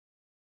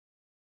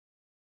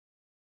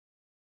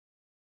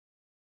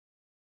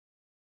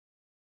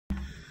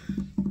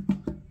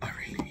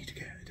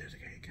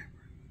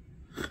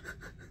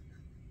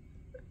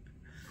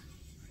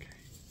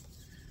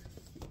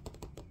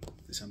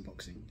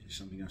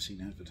something I've seen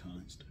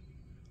advertised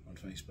on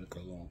Facebook a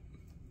lot,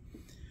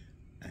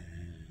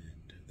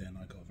 and then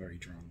I got very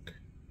drunk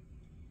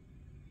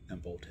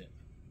and bought it,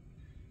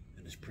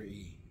 and it's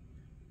pretty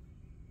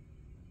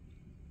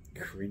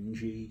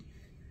cringy,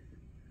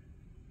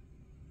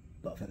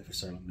 but I've had it for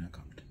so long now I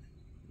can't do it,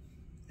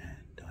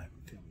 and I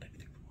haven't filmed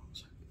anything for a while,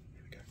 so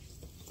here we go.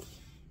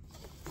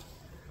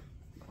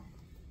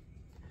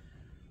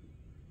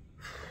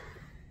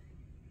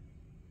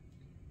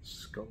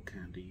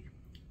 Skullcandy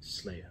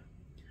Slayer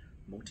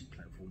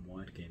multi-platform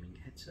wired gaming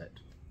headset,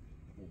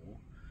 or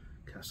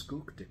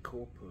casque de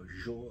corps pour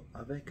jouer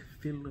avec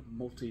fil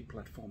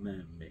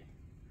multiplateforme.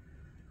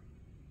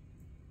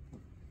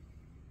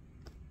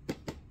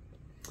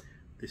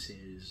 This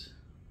is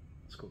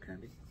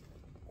Skullcandy.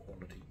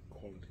 Quality.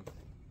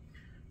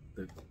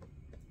 The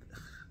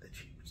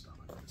cheap stuff.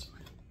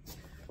 Sorry.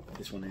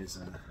 This one is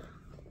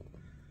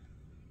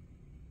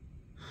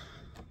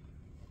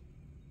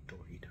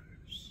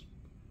Doritos.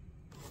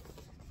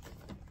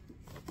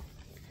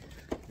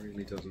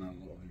 Really doesn't have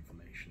a lot of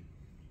information.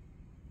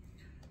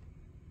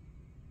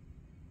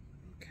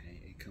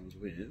 Okay, it comes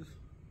with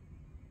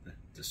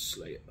the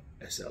Slayer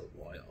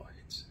SLYR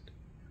headset.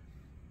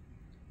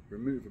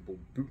 Removable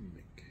boom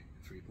mic,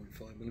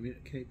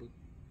 3.5mm cable.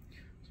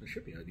 So I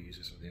should be able to use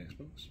this on the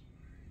Xbox.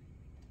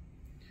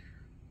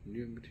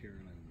 New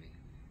material only.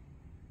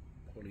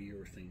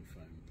 Polyurethane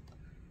foam.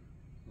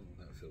 Oh,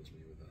 that fills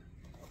me with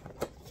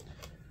that.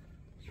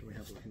 Shall we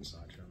have a look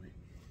inside, shall we?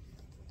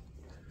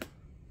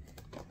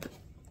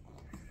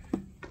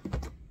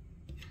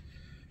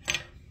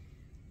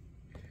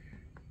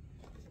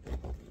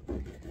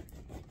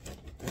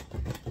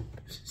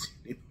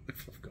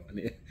 If I've got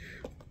any.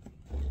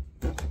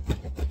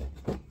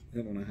 The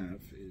other one I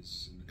have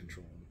is in the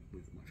control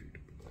with my food.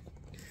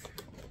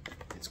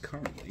 It's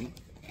currently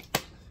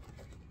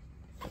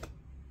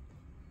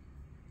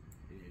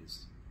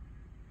is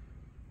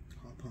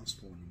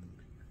 4:30 in the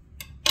morning.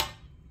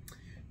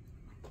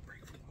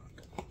 Break for work.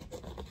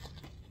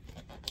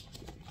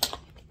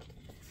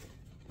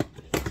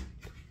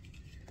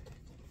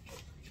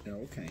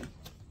 Oh, okay.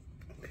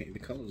 Okay, the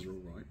colours are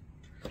all right.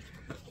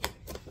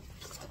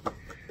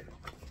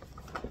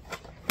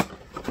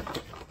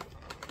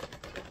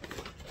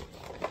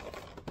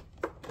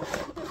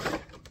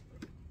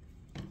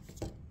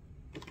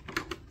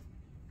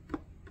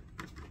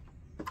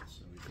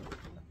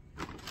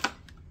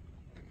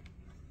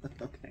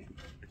 Okay,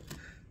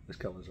 this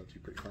colour is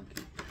actually pretty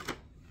funky.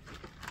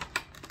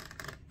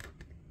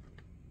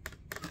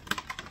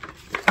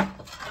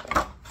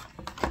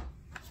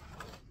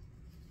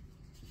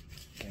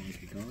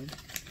 Warranty guide.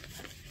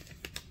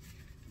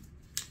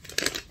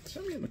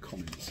 Tell me in the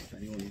comments if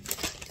anyone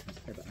has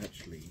ever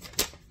actually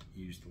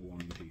used the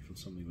warranty for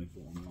something they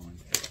bought online.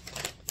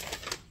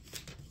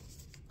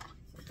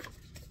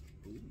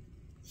 Ooh,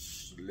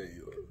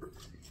 Slayer.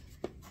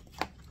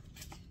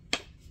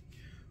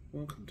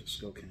 Welcome to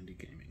Skullcandy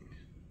Gaming.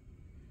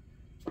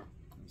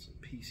 That's a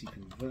PC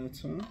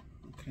converter.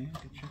 Okay, I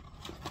get you.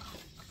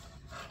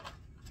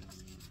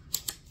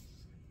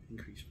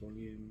 Increase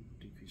volume,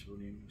 decrease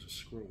volume. It's a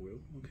scroll wheel.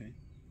 Okay.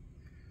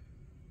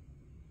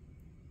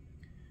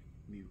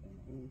 Mute on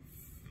off.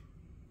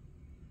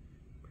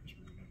 Press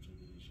menu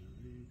buttons.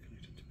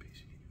 Connected to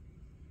PC.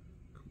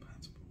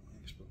 Compatible.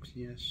 Xbox.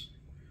 Yes.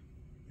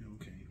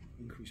 Okay.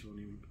 Increase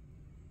volume.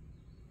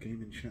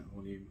 Game and chat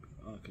volume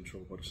are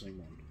controlled by the same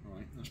one.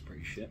 Alright, that's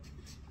pretty shit.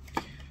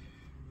 And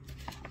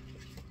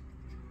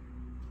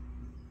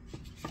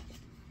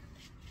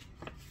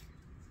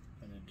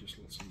then just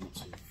lots and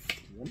lots of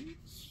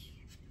ones.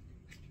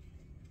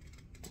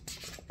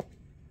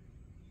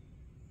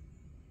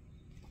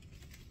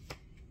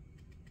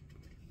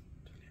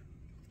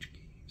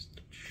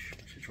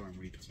 I should try and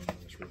read some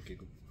of this real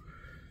giggle.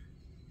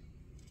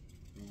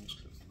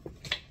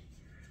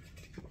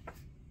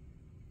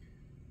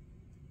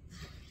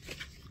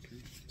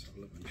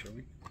 Shall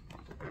we?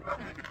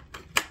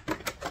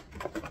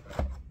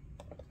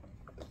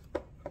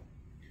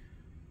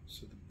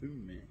 So the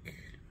boom mic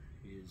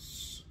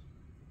is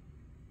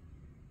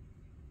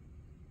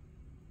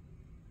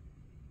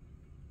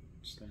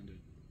standard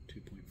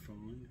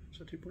 2.5. Is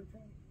that 2.5? I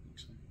think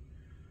so.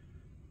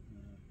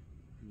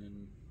 And then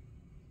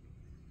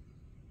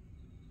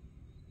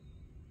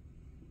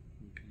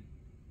okay.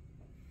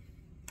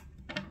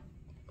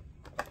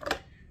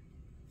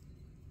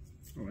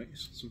 All right,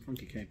 some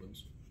funky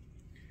cables.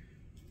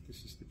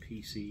 This is the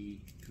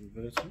PC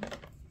converter.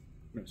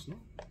 No, it's not.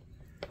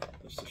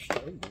 That's the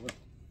straight. Oh, well.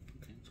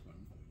 Okay, that's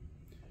fine.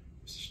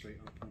 It's a straight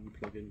up and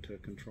plug into a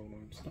controller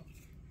and stuff.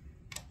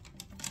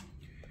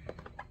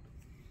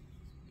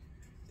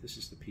 This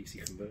is the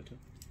PC converter.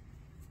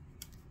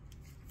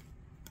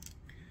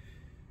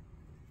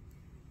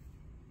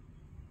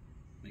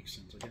 Makes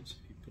sense, I guess,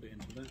 if you put it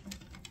into that.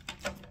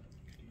 Can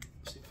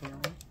you see it far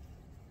away?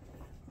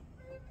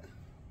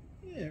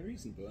 Yeah,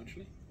 reasonable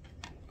actually.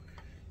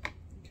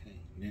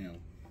 Now,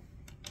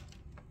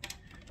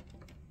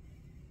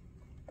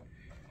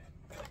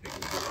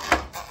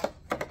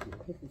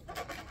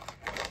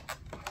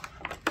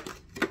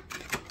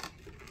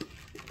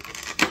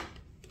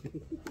 Do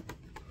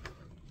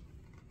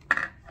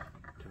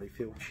they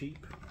feel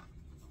cheap?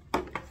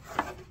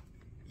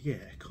 Yeah,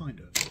 kind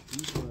of.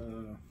 These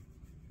were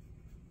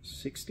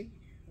 60,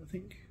 I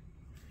think.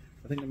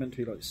 I think they're meant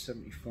to be like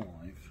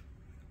 75,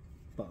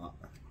 but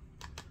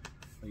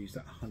I used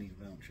that honey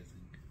voucher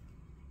thing.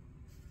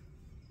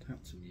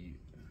 Tap to mute.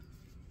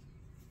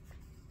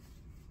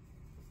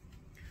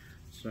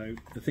 So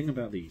the thing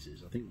about these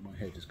is, I think my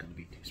head is going to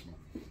be too small.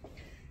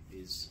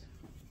 Is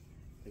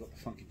they've got the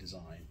funky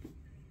design,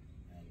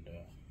 and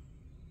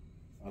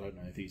I don't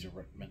know if these are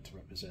meant to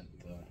represent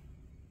the.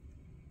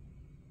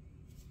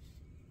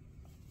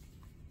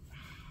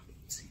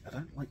 See, I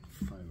don't like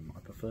foam. I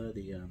prefer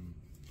the you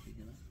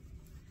know.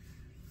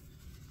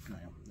 Hang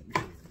on, let me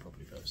show you them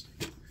properly first.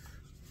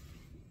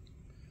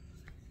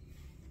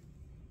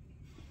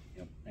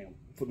 Yep, hang on,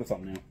 put the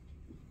thumbnail.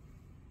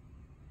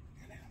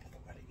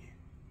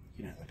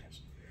 You know how it is.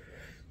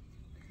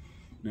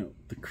 Now,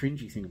 the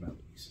cringy thing about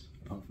these,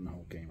 apart from the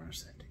whole gamer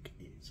aesthetic,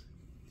 is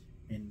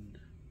in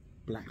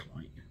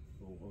blacklight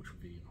or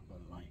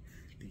ultraviolet light,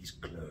 these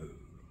glow.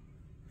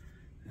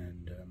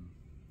 And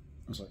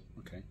I was like,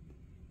 okay.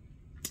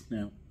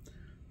 Now,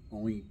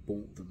 I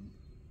bought them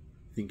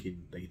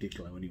thinking they did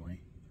glow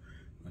anyway.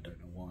 I don't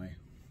know why,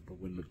 but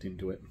we looked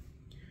into it.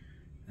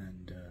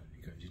 And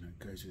it goes, you know,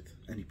 goes with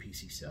any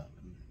PC setup.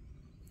 And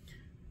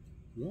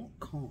what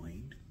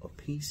kind of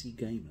PC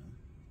gamer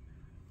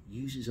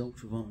uses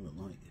ultraviolet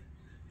light?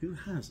 Who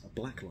has a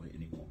black light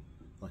anymore?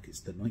 Like it's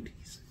the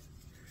 90s.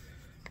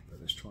 But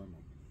let's try them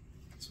on.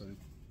 So,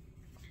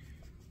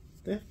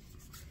 they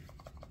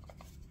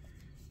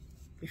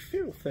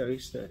feel fairly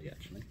sturdy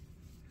actually.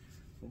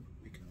 Oh,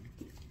 be calm.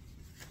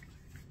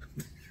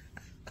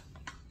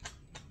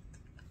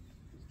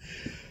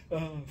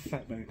 Oh,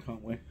 fat man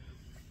can't we?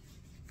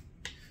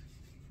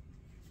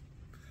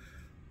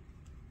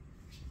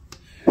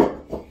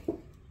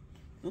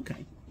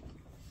 Okay.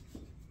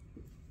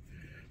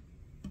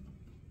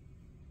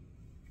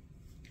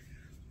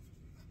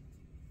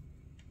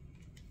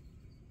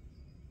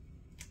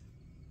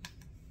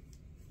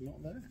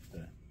 Not there.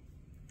 There.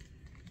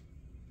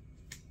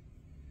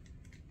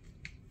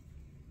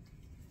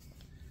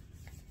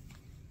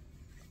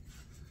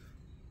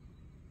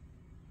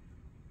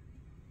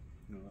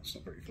 No, that's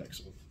not very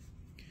flexible.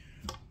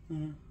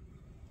 Oh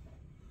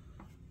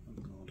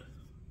God.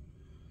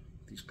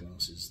 These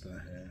glasses, their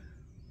hair.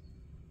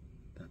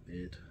 That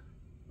beard.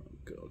 Oh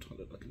God, I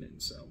look like an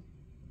incel.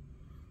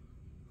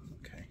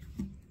 Okay.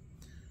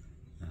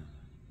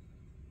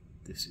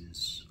 This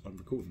is, I'm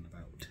recording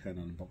about 10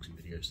 unboxing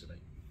videos today.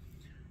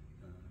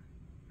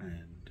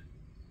 And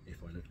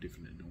if I look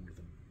different in all of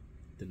them,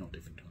 they're not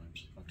different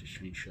times. I've just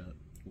changed shirt,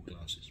 or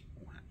glasses,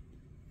 or hat.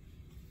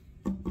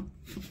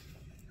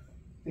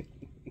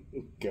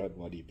 God,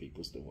 why do you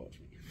people still watch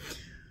me?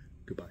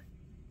 Goodbye.